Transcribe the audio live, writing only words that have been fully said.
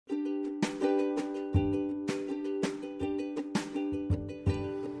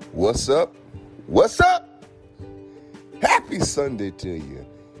What's up? What's up? Happy Sunday to you,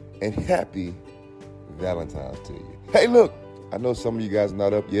 and happy Valentine's to you. Hey, look, I know some of you guys are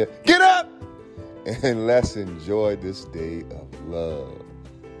not up yet. Get up and let's enjoy this day of love.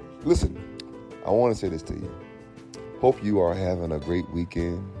 Listen, I want to say this to you. Hope you are having a great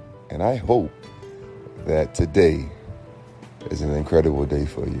weekend, and I hope that today is an incredible day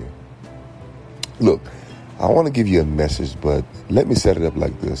for you. Look, I want to give you a message, but let me set it up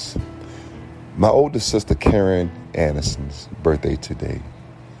like this. My oldest sister, Karen Anderson's birthday today,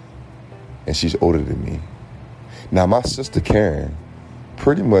 and she's older than me. Now, my sister, Karen,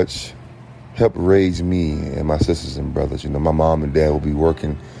 pretty much helped raise me and my sisters and brothers. You know, my mom and dad will be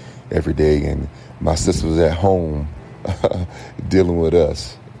working every day, and my sister was at home dealing with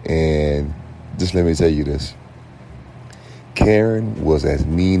us. And just let me tell you this. Karen was as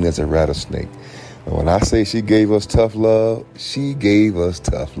mean as a rattlesnake. And when I say she gave us tough love, she gave us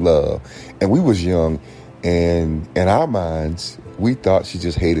tough love. And we was young, and in our minds, we thought she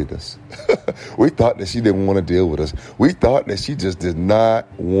just hated us. We thought that she didn't want to deal with us. We thought that she just did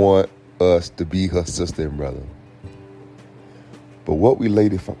not want us to be her sister and brother. But what we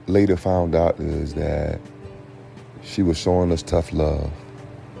later found out is that she was showing us tough love.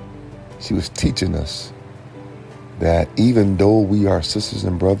 She was teaching us that even though we are sisters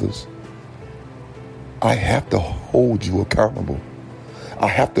and brothers, I have to hold you accountable. I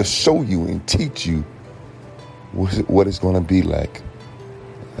have to show you and teach you what it's going to be like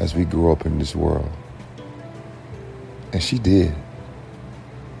as we grow up in this world. And she did.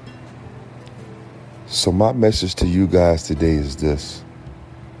 So my message to you guys today is this.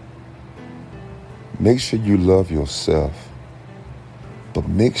 Make sure you love yourself, but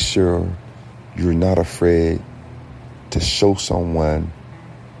make sure you're not afraid to show someone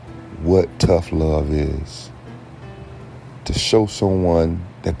what tough love is. To show someone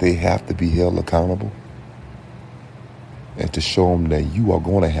that they have to be held accountable, and to show them that you are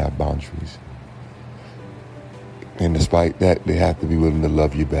going to have boundaries. And despite that, they have to be willing to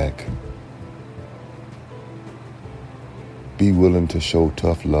love you back. Be willing to show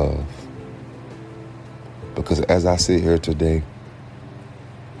tough love. Because as I sit here today,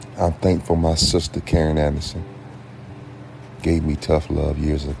 I'm thankful my sister Karen Anderson gave me tough love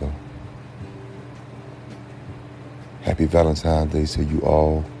years ago. Happy Valentine's Day to you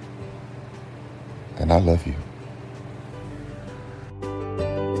all, and I love you.